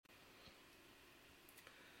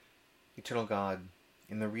Eternal God,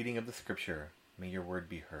 in the reading of the Scripture, may your word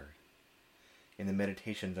be heard. In the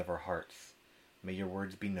meditations of our hearts, may your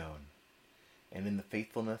words be known. And in the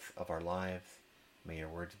faithfulness of our lives, may your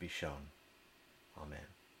words be shown. Amen.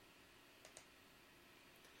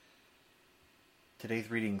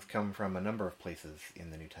 Today's readings come from a number of places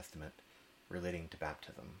in the New Testament relating to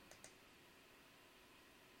baptism.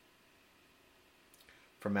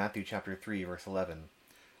 From Matthew chapter 3, verse 11,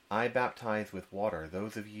 I baptize with water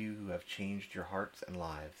those of you who have changed your hearts and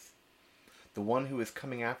lives. The one who is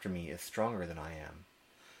coming after me is stronger than I am.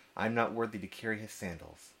 I am not worthy to carry his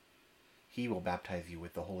sandals. He will baptize you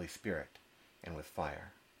with the Holy Spirit and with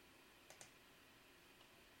fire.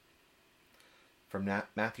 From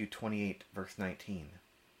Matthew 28, verse 19,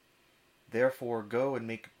 Therefore go and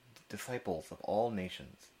make disciples of all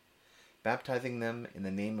nations, baptizing them in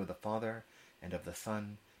the name of the Father, and of the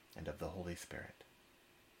Son, and of the Holy Spirit.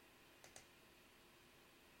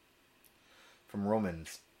 From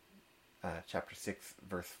Romans chapter 6,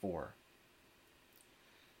 verse 4,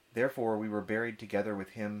 Therefore we were buried together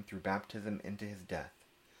with him through baptism into his death,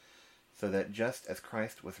 so that just as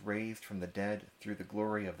Christ was raised from the dead through the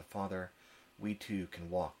glory of the Father, we too can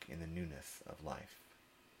walk in the newness of life.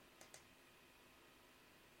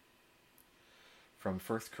 From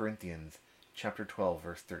 1 Corinthians chapter 12,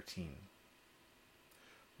 verse 13,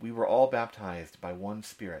 We were all baptized by one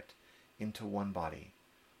Spirit into one body,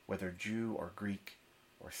 whether Jew or Greek,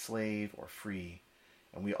 or slave or free,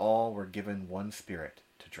 and we all were given one Spirit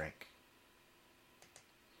to drink.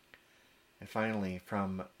 And finally,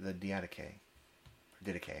 from the Didache,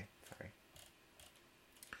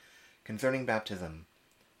 Concerning baptism,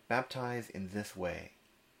 baptize in this way.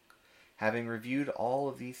 Having reviewed all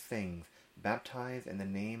of these things, baptize in the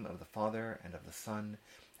name of the Father and of the Son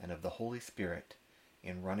and of the Holy Spirit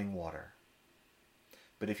in running water.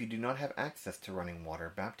 But if you do not have access to running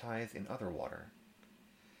water, baptize in other water.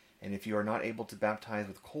 And if you are not able to baptize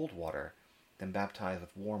with cold water, then baptize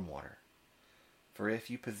with warm water. For if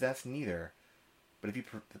you possess neither,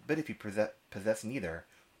 possess neither,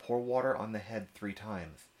 pour water on the head 3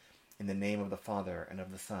 times, in the name of the Father and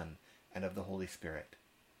of the Son and of the Holy Spirit.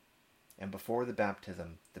 And before the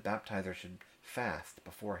baptism, the baptizer should fast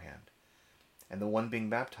beforehand, and the one being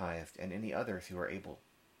baptized and any others who are able.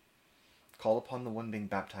 Call upon the one being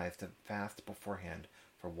baptized to fast beforehand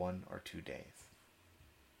for 1 or 2 days.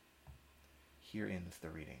 Here ends the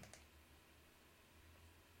reading.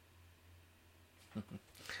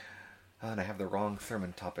 And I have the wrong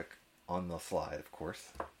sermon topic on the slide, of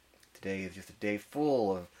course. Today is just a day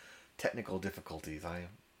full of technical difficulties. I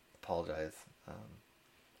apologize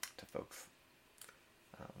to folks.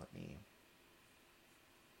 Let me...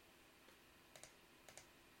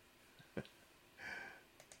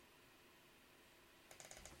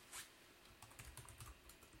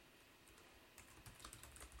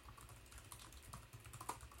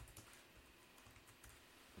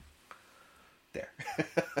 There.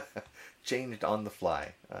 Changed on the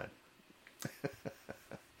fly.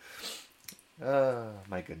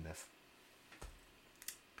 My goodness.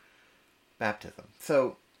 Baptism.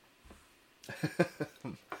 So,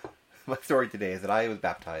 my story today is that I was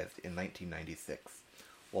baptized in 1996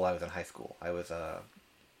 while I was in high school. I was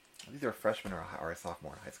either a freshman or a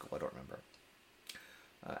sophomore in high school. I don't remember.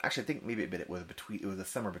 Actually, I think maybe it was the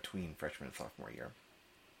summer between freshman and sophomore year.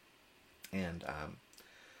 And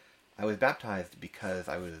I was baptized because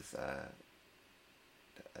I was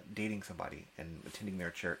dating somebody and attending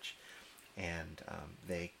their church, and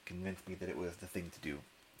they convinced me that it was the thing to do.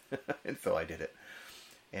 And so I did it.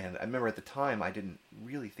 And I remember at the time I didn't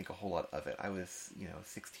really think a whole lot of it. I was,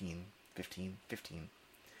 15.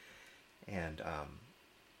 And, I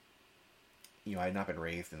had not been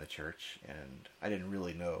raised in the church, and I didn't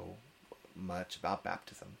really know much about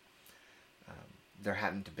baptism. There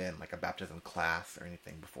hadn't been like a baptism class or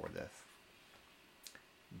anything before this.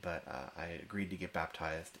 But I agreed to get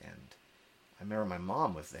baptized, and I remember my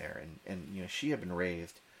mom was there, and she had been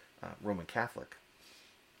raised Roman Catholic.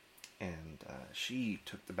 And she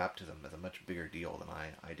took the baptism as a much bigger deal than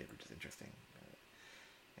I did, which is interesting.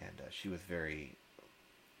 And she was very,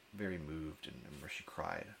 very moved, and she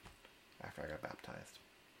cried after I got baptized.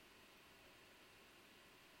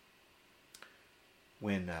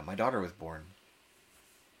 When my daughter was born,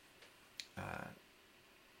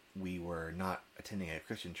 we were not attending a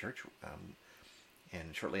Christian church,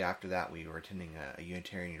 and shortly after that we were attending a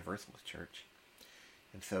Unitarian Universalist church.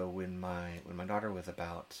 And so when my daughter was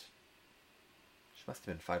about, she must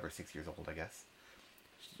have been 5 or 6 years old, I guess,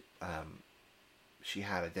 she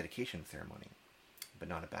had a dedication ceremony, but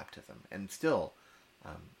not a baptism. And still,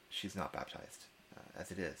 she's not baptized,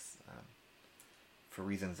 as it is, for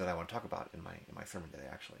reasons that I want to talk about in my sermon today,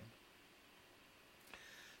 actually.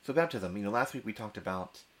 So baptism, last week we talked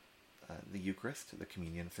about the Eucharist, the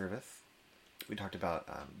communion service. We talked about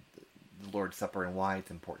the Lord's Supper and why it's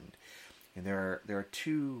important. And there are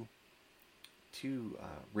two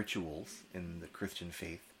rituals in the Christian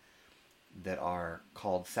faith that are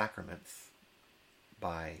called sacraments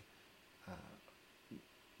by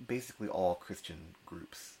basically all Christian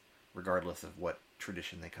groups, regardless of what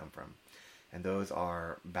tradition they come from. And those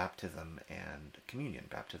are baptism and communion,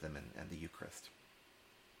 baptism and the Eucharist.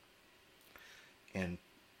 And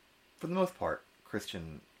for the most part,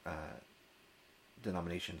 Christian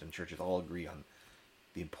denominations and churches all agree on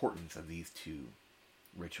the importance of these two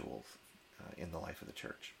rituals in the life of the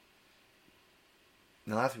church.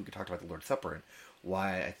 Now, last week we talked about the Lord's Supper and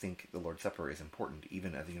why I think the Lord's Supper is important,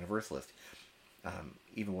 even as a universalist.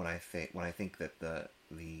 Even when I think that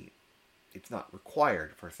it's not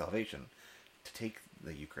required for salvation to take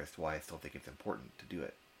the Eucharist, why I still think it's important to do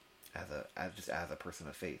it as a person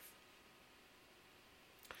of faith.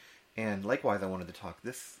 And likewise, I wanted to talk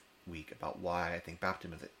this week about why I think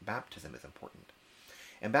baptism is important.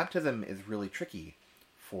 And baptism is really tricky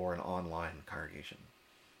for an online congregation.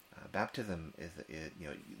 Baptism is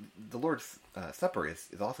the Lord's Supper is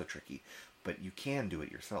also tricky, but you can do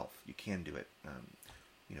it yourself. You can do it,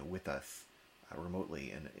 with us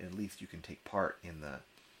remotely, and at least you can take part in the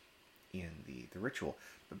ritual.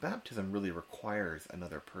 But baptism really requires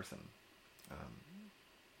another person.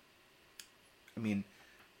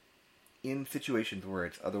 In situations where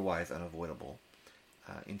it's otherwise unavoidable,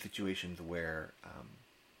 in situations where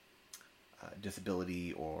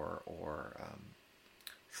disability or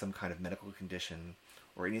some kind of medical condition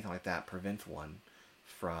or anything like that prevents one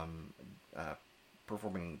from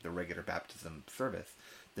performing the regular baptism service,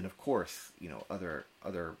 then of course,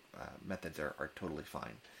 other methods are totally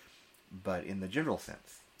fine. But in the general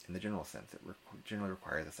sense, it generally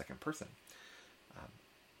requires a second person.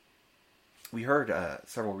 We heard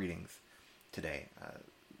several readings today.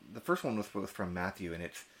 The first one was from Matthew, and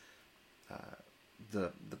it's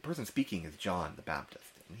the person speaking is John the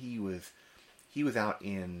Baptist, and he was out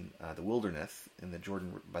in the wilderness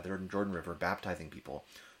by the Jordan River, baptizing people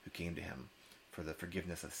who came to him for the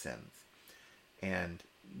forgiveness of sins. And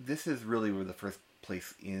this is really the first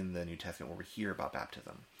place in the New Testament where we hear about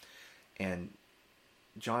baptism. And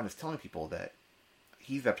John is telling people that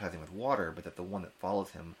he's baptizing with water, but that the one that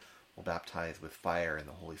follows him will baptize with fire and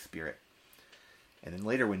the Holy Spirit. And then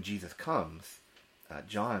later when Jesus comes,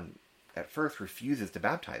 John at first refuses to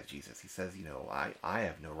baptize Jesus. He says, I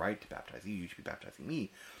have no right to baptize you. You should be baptizing me.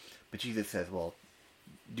 But Jesus says, well,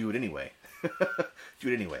 do it anyway. Do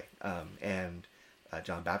it anyway. And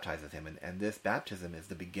John baptizes him. And this baptism is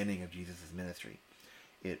the beginning of Jesus' ministry.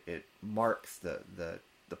 It marks the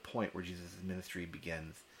point where Jesus' ministry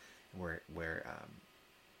begins, where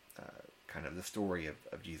kind of the story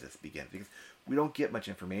of Jesus begins. Because we don't get much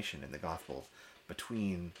information in the Gospels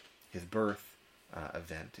between his birth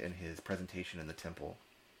event and his presentation in the temple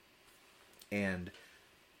and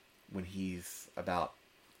when he's about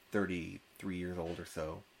 33 years old or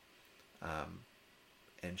so,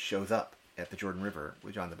 and shows up at the Jordan River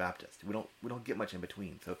with John the Baptist. We don't get much in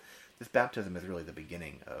between. So this baptism is really the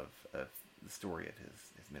beginning of the story of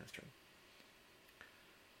his ministry.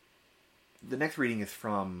 The next reading is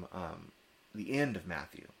from the end of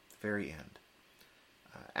Matthew, the very end.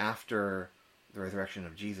 After the resurrection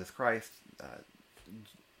of Jesus Christ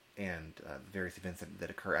and various events that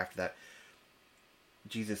occur after that,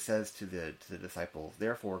 Jesus says to the disciples,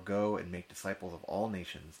 "Therefore go and make disciples of all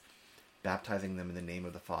nations, baptizing them in the name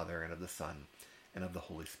of the Father and of the Son and of the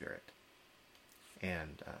Holy Spirit."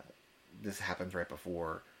 And this happens right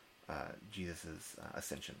before Jesus'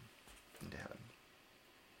 ascension into heaven.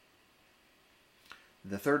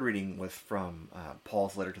 The third reading was from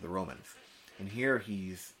Paul's letter to the Romans. And here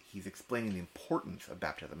he's explaining the importance of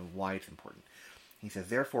baptism and why it's important. He says,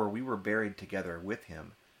 "Therefore we were buried together with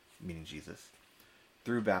him," meaning Jesus,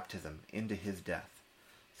 "through baptism into his death,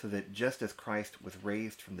 so that just as Christ was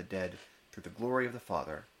raised from the dead through the glory of the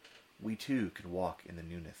Father, we too could walk in the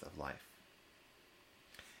newness of life."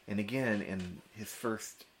 And again, in his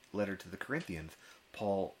first letter to the Corinthians,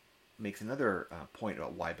 Paul makes another point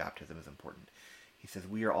about why baptism is important. He says,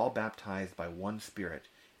 "We are all baptized by one Spirit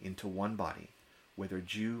into one body, whether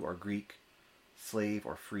Jew or Greek, slave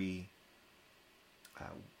or free,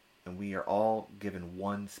 and we are all given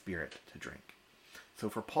one Spirit to drink." So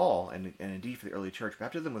for Paul, and indeed for the early church,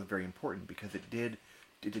 baptism was very important because it did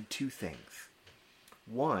two things.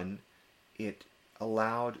 One, it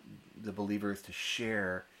allowed the believers to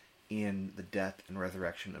share in the death and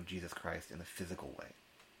resurrection of Jesus Christ in a physical way.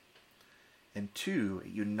 and two,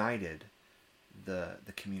 it united the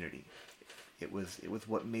community. It was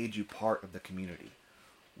what made you part of the community,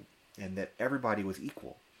 and that everybody was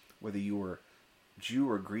equal, whether you were Jew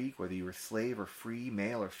or Greek, whether you were slave or free,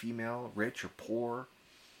 male or female, rich or poor,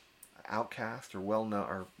 outcast or well known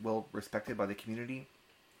or well respected by the community.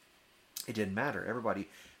 It didn't matter. Everybody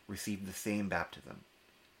received the same baptism.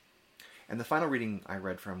 And the final reading I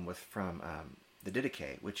read from was from the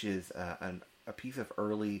Didache, which is a piece of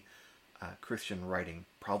early Christian writing,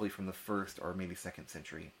 probably from the 1st or maybe 2nd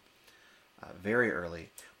century, very early,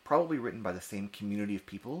 probably written by the same community of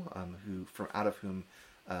people who, from out of whom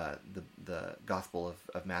the Gospel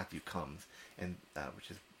of Matthew comes, and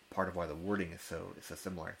which is part of why the wording is so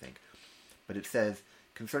similar, I think. But it says,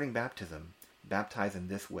 concerning baptism, baptize in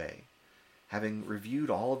this way, having reviewed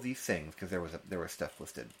all of these things, because there was stuff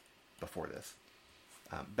listed before this.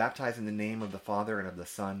 Baptize in the name of the Father and of the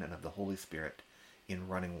Son and of the Holy Spirit in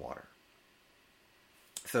running water.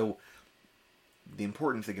 So the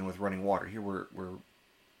importance again with running water. Here we're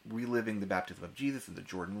reliving the baptism of Jesus in the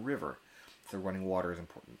Jordan River. So running water is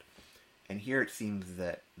important. And here it seems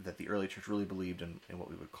that the early church really believed in what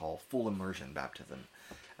we would call full immersion baptism,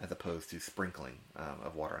 as opposed to sprinkling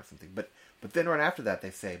of water on something. But then right after that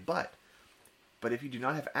they say, but if you do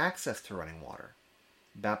not have access to running water,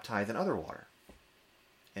 baptize in other water.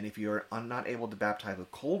 And if you are not able to baptize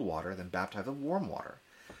with cold water, then baptize with warm water.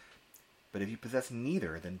 But if you possess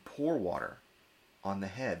neither, then pour water on the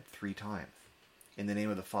head 3 times, in the name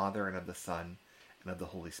of the Father and of the Son and of the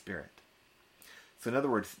Holy Spirit. So in other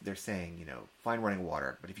words, they're saying, find running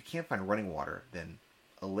water. But if you can't find running water, then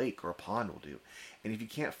a lake or a pond will do. And if you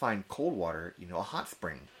can't find cold water, a hot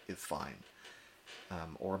spring is fine.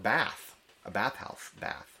 Or a bathhouse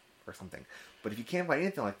bath or something. But if you can't find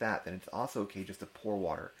anything like that, then it's also okay just to pour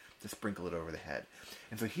water, to sprinkle it over the head.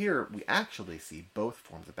 And so here we actually see both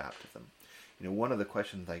forms of baptism. One of the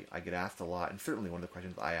questions I get asked a lot, and certainly one of the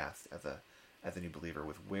questions I asked as a new believer,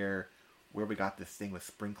 was where we got this thing with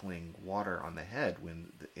sprinkling water on the head,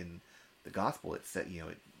 when in the gospel it said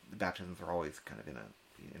the baptisms are always kind of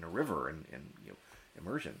in a river and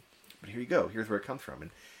immersion. But here you go. Here's where it comes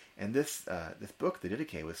from. And this book, the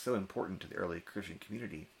Didache, was so important to the early Christian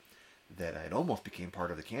community that it almost became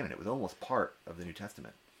part of the canon. It was almost part of the New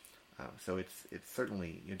Testament. So it's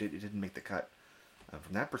certainly it didn't make the cut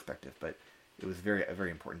from that perspective, but it was a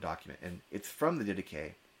very important document. And it's from the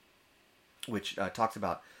Didache, which talks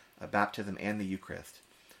about baptism and the Eucharist,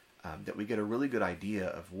 that we get a really good idea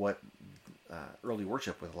of what early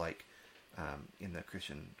worship was like in the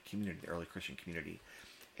Christian community, the early Christian community.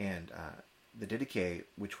 And the Didache,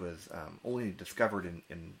 which was only discovered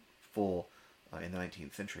in full in the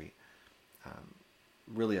 19th century,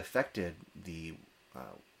 really affected the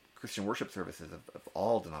Christian worship services of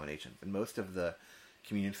all denominations. And most of the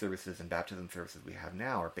communion services and baptism services we have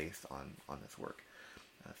now are based on this work.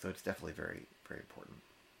 So it's definitely very, very important.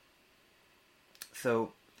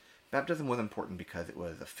 So baptism was important because it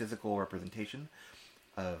was a physical representation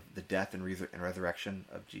of the death and resurrection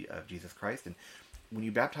of Jesus Christ. And when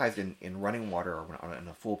you baptize in running water or in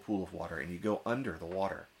a full pool of water and you go under the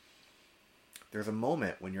water, there's a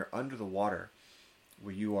moment when you're under the water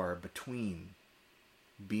where you are between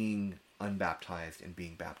being unbaptized and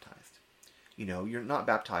being baptized. You're not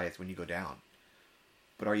baptized when you go down.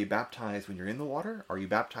 But are you baptized when you're in the water? Or are you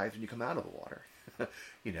baptized when you come out of the water?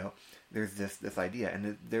 There's this idea.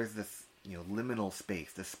 And there's this, liminal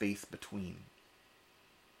space, the space between.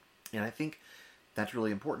 And I think that's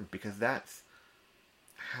really important because that's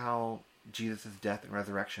how Jesus' death and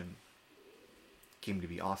resurrection came to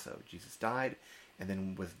be also. Jesus died and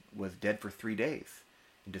then was dead for 3 days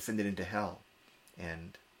and descended into hell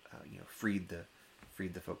and freed the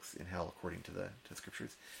folks in hell according to the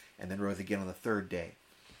scriptures, and then rose again on the 3rd day.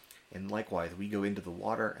 And likewise, we go into the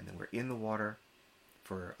water, and then we're in the water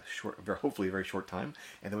for hopefully a very short time,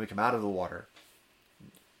 and then we come out of the water,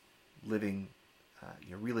 reliving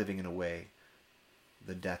in a way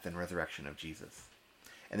the death and resurrection of Jesus.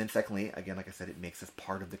 And then secondly, again, like I said, it makes us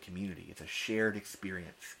part of the community. It's a shared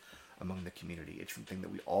experience among the community. It's something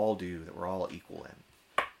that we all do, that we're all equal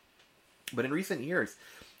in. But in recent years,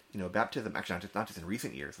 baptism, actually not just in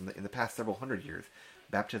recent years, in the past several hundred years,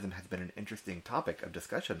 baptism has been an interesting topic of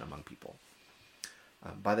discussion among people.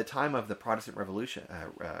 By the time of the Protestant Protestant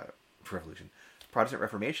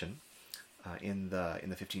Reformation in the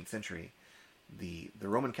 15th century, the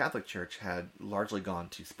Roman Catholic Church had largely gone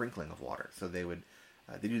to sprinkling of water. So they would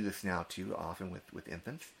they do this now too, often with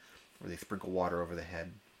infants, where they sprinkle water over the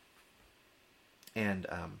head. And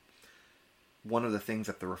one of the things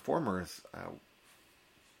that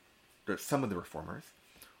some of the reformers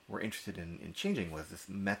were interested in changing was this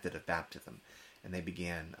method of baptism, and they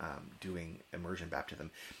began doing immersion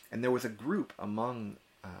baptism. And there was a group among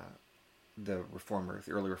the reformers,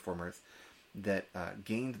 the early reformers, that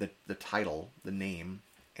gained the title, the name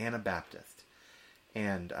Anabaptist,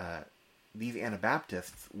 and these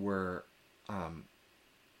Anabaptists were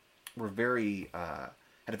very had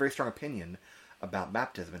a very strong opinion about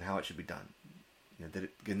baptism and how it should be done. You know,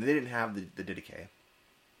 they didn't have the Didache,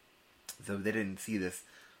 so they didn't see this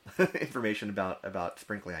information about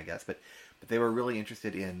sprinkling, I guess. But they were really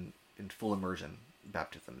interested in full immersion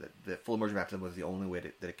baptism. That full immersion baptism was the only way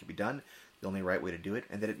that it could be done, the only right way to do it,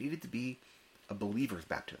 and that it needed to be a believer's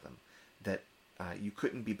baptism. That you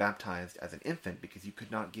couldn't be baptized as an infant because you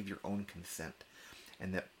could not give your own consent,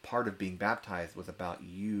 and that part of being baptized was about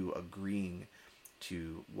you agreeing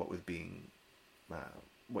to what was being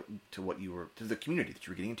to the community that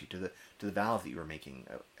you were getting into, to the vows that you were making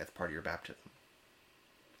as part of your baptism.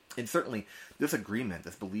 And certainly, this agreement,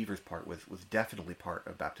 this believer's part, was definitely part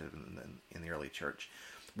of baptism in the early church.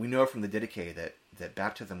 We know from the Didache that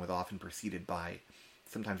baptism was often preceded by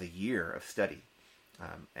sometimes a year of study,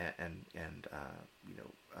 and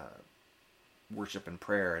worship and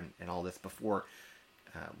prayer and all this before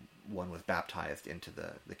one was baptized into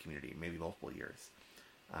the community, maybe multiple years.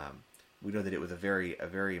 We know that it was a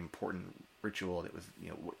very important ritual. It was,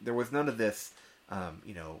 there was none of this,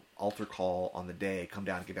 altar call on the day, come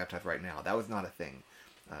down and get baptized right now. That was not a thing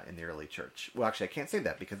in the early church. Well, actually, I can't say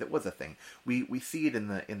that because it was a thing. We see it in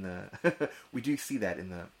the we do see that in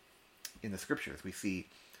the scriptures. We see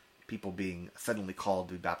people being suddenly called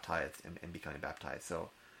to be baptized and becoming baptized. So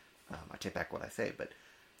I take back what I said, but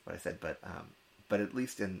at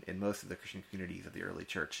least in most of the Christian communities of the early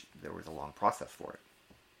church, there was a long process for it.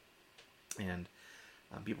 And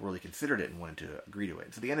people really considered it and wanted to agree to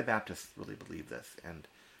it. So the Anabaptists really believed this, and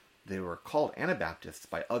they were called Anabaptists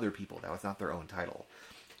by other people. That was not their own title.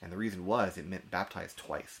 And the reason was it meant baptized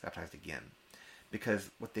twice, baptized again. Because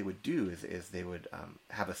what they would do is they would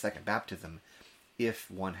have a second baptism if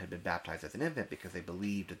one had been baptized as an infant, because they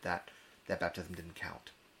believed that baptism didn't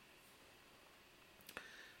count.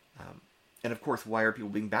 And of course, why are people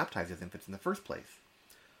being baptized as infants in the first place?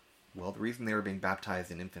 Well, the reason they were being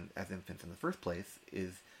baptized as infants in the first place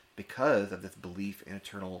is because of this belief in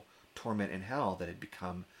eternal torment in hell that had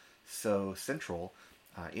become so central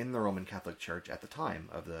in the Roman Catholic Church at the time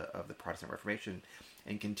of the Protestant Reformation,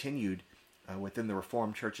 and continued within the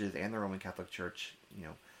Reformed churches and the Roman Catholic Church,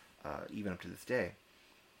 even up to this day.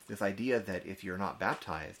 This idea that if you're not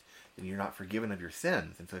baptized, then you're not forgiven of your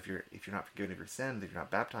sins, and so if you're not forgiven of your sins, if you're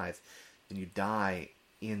not baptized, then you die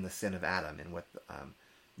in the sin of Adam, in what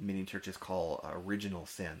many churches call original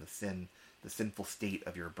sin, the sinful state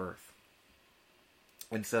of your birth.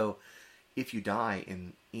 And so, if you die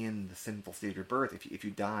in the sinful state of your birth, if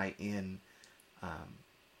you die in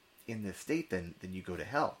this state, then you go to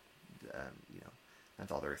hell.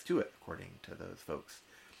 That's all there is to it, according to those folks.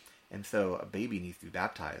 And so, a baby needs to be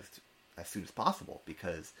baptized as soon as possible,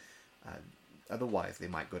 because otherwise they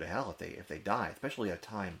might go to hell if they die, especially at a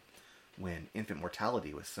time when infant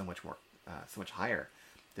mortality was so much higher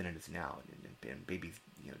than it is now, and babies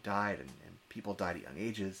died, and people died at young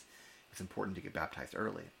ages. It's important to get baptized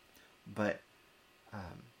early. But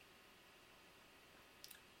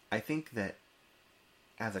I think that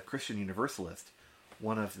as a Christian Universalist,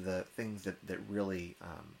 one of the things that really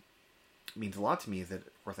means a lot to me is that,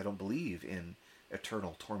 of course, I don't believe in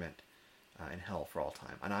eternal torment in hell for all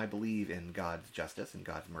time. And I believe in God's justice and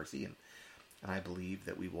God's mercy, and I believe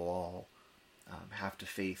that we will all have to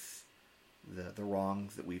face the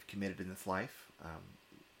wrongs that we've committed in this life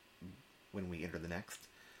when we enter the next,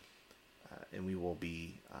 and we will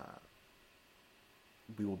be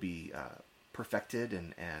perfected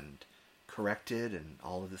and corrected and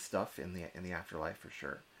all of this stuff in the afterlife for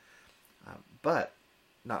sure, but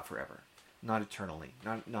not forever, not eternally,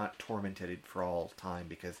 not tormented for all time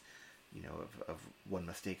because of one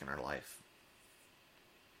mistake in our life.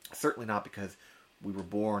 Certainly not because we were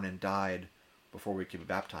born and died before we could be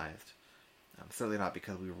baptized. Certainly not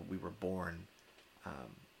because we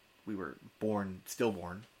were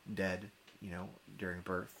stillborn, dead, during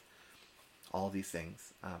birth. All these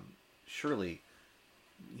things. Surely,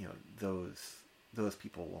 those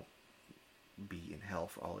people won't be in hell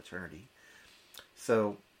for all eternity.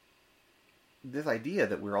 So, this idea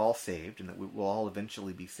that we're all saved and that we will all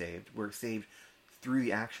eventually be saved, we're saved through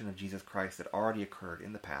the action of Jesus Christ that already occurred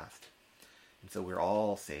in the past. And so we're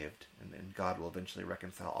all saved, and God will eventually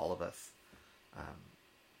reconcile all of us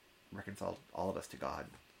to God.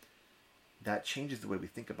 That changes the way we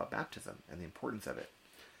think about baptism and the importance of it.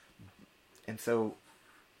 And so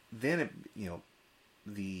then,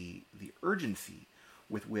 the urgency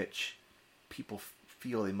with which people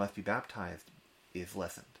feel they must be baptized is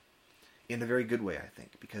lessened. In a very good way, I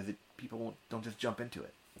think, because people don't just jump into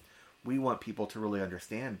it. We want people to really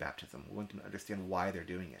understand baptism. We want them to understand why they're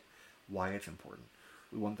doing it, why it's important.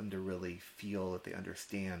 We want them to really feel that they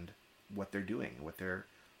understand what they're doing, what they're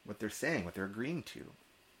saying, what they're agreeing to.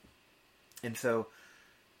 And so,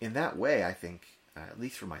 in that way, I think, at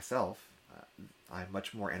least for myself, I'm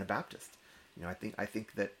much more Anabaptist. I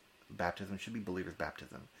think that baptism should be believer's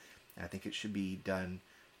baptism, and I think it should be done,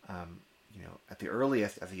 at the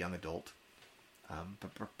earliest as a young adult,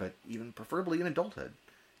 but even preferably in adulthood,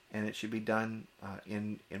 and it should be done,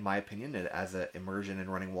 in my opinion, as an immersion in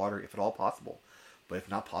running water, if at all possible. But if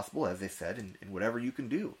not possible, as they said, in whatever you can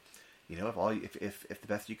do. If the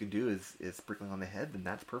best you can do is sprinkling on the head, then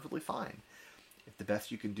that's perfectly fine. If the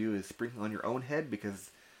best you can do is sprinkling on your own head because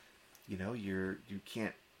you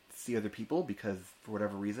can't see other people because for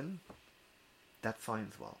whatever reason, that's fine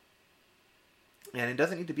as well. And it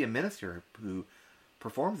doesn't need to be a minister who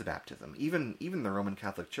performs the baptism. Even the Roman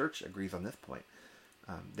Catholic Church agrees on this point.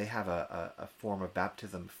 They have a form of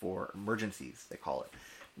baptism for emergencies, they call it.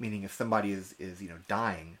 Meaning if somebody is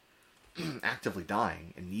dying, actively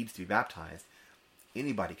dying, and needs to be baptized,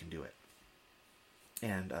 anybody can do it.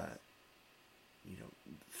 And,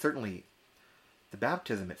 certainly the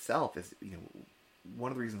baptism itself is,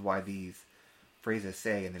 one of the reasons why these phrases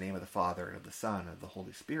say in the name of the Father and of the Son and of the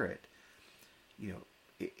Holy Spirit,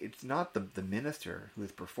 it's not the minister who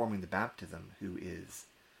is performing the baptism who is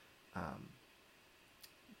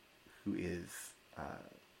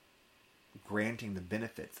granting the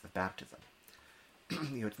benefits of baptism.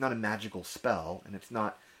 It's not a magical spell, and it's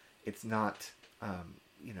not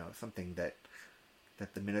something that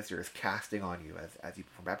the minister is casting on you as you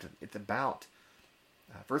perform baptism. It's about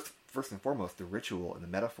first and foremost the ritual and the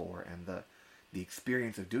metaphor and the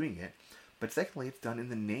experience of doing it. But secondly, it's done in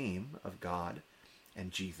the name of God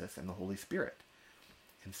and Jesus and the Holy Spirit.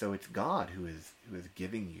 And so it's God who is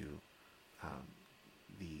giving you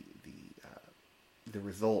the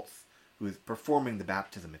results, who is performing the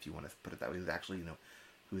baptism, if you want to put it that way,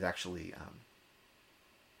 who's actually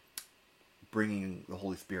bringing the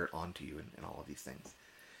Holy Spirit onto you and all of these things.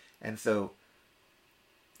 And so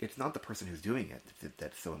it's not the person who's doing it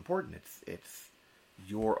that's so important. It's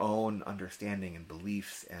your own understanding and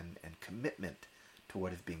beliefs and commitment to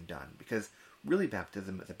what is being done. Because really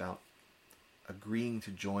baptism is about agreeing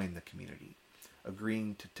to join the community,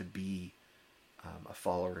 agreeing to be a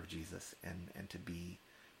follower of Jesus and to be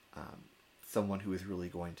someone who is really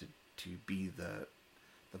going to be the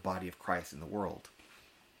body of Christ in the world.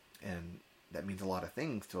 And that means a lot of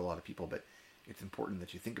things to a lot of people, but it's important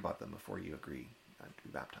that you think about them before you agree to be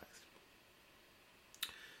baptized.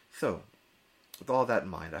 So, with all that in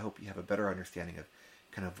mind, I hope you have a better understanding of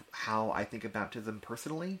kind of how I think of baptism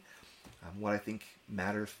personally, what I think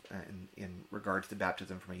matters in regards to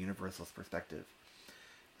baptism from a universalist perspective,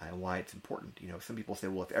 and why it's important. Some people say,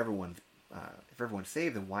 well, if everyone's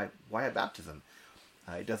saved, then why have baptism?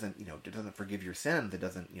 It doesn't forgive your sins. It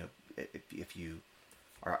doesn't, if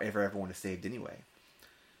everyone is saved anyway.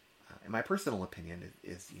 And my personal opinion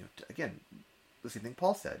is again, the same thing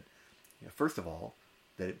Paul said. First of all,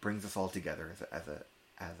 that it brings us all together as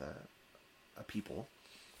a people.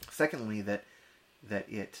 Secondly, that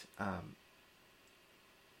it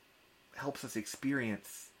helps us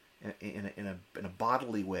experience in a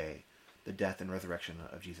bodily way the death and resurrection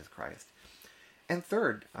of Jesus Christ. And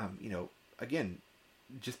third, again,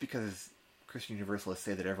 just because Christian Universalists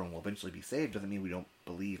say that everyone will eventually be saved doesn't mean we don't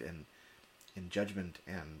believe in judgment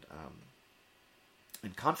and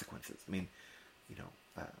in consequences. I mean,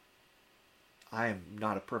 I am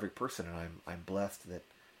not a perfect person, and I'm blessed that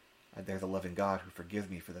there's a loving God who forgives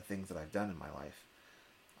me for the things that I've done in my life,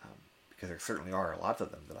 because there certainly are lots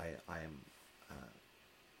of them that I am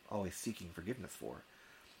always seeking forgiveness for.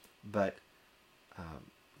 But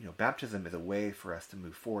baptism is a way for us to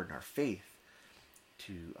move forward in our faith,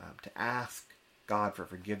 to ask God for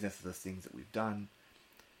forgiveness of those things that we've done,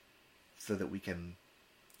 so that we can,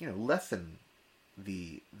 lessen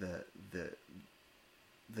the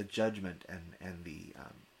judgment and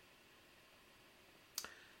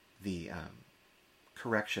the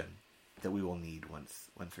correction that we will need once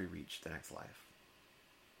we reach the next life.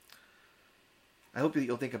 I hope that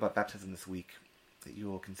you'll think about baptism this week, that you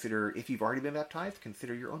will consider, if you've already been baptized,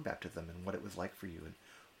 consider your own baptism and what it was like for you and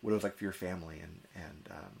what it was like for your family and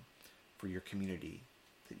for your community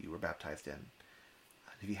that you were baptized in.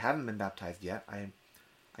 If you haven't been baptized yet, I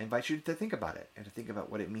invite you to think about it and to think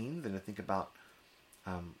about what it means and to think about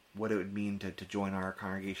what it would mean to join our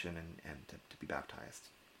congregation and to be baptized.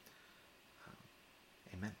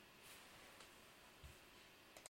 Amen.